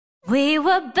We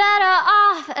were better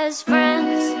off as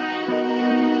friends.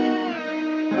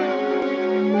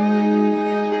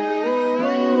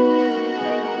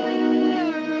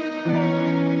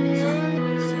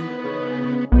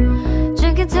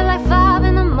 Drinking till like 5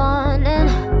 in the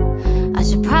morning. I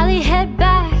should probably head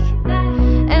back.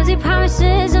 Empty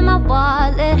promises in my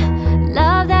wallet.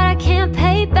 Love that I can't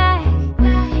pay back.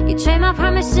 You trade my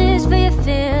promises for your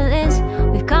feelings.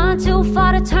 We've gone too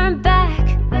far to turn back.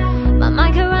 My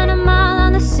mind could run a mile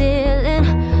on the ceiling,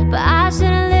 but I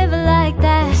shouldn't live it like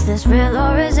that. Is this real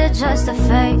or is it just a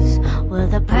phase? Will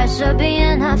the pressure be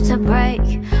enough to break?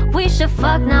 We should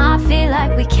fuck, now I feel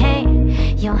like we can't.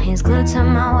 Your hands glued to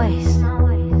my waist.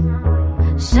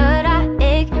 Should I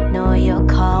ignore your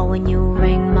call when you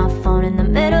ring my phone in the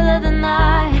middle of the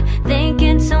night?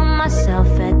 Thinking to myself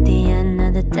at the end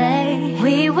of the day,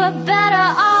 we were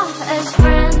better off as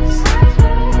friends.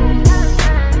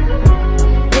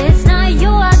 It's not you,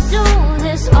 I do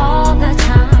this all the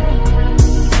time.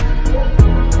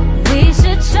 We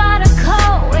should try to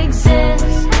coexist.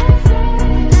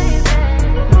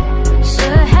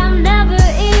 Should have never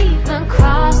even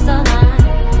crossed the line.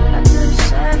 I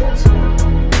deserve to.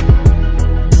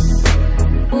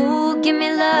 Ooh, give me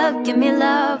love.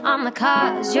 I'm the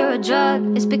cause, you're a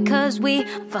drug. It's because we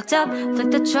fucked up, flick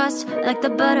the trust like the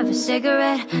butt of a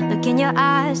cigarette. Look in your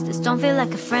eyes, this don't feel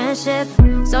like a friendship.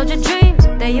 Sold your dreams,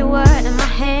 there you were in my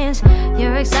hands.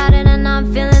 You're excited and I'm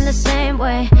feeling the same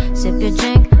way. Sip your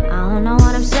drink, I don't know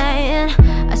what I'm saying.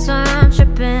 I swear I'm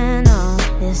tripping, oh.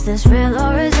 Is this real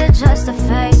or is it just a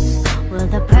phase? Will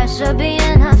the pressure be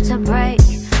enough to break?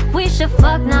 We should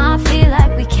fuck, now I feel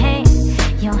like we can't.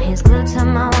 Your hands glued to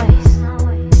my waist.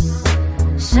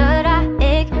 Should I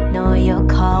ignore your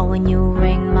call when you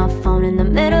ring my phone in the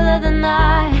middle of the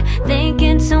night?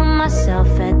 Thinking to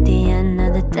myself at the end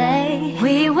of the day,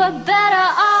 we were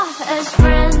better off as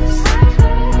friends.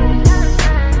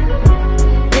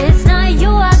 It's not you,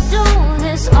 I do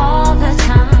this all the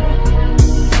time.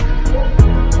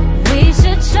 We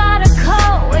should try to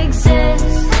coexist.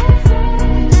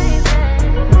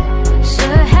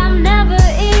 Should have never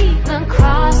even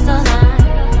crossed the line.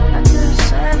 I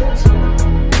deserve to.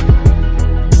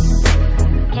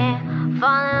 Can't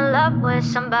fall in love with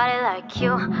somebody like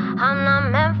you. I'm not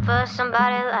meant for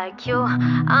somebody like you. I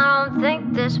don't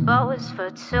think this boat is for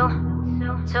two.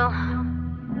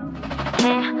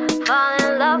 Can't fall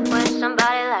in love with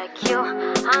somebody like you.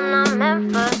 I'm not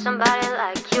meant for somebody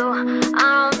like you.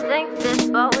 I don't think this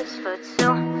boat is for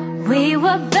two. We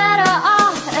were better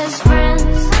off as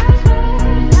friends.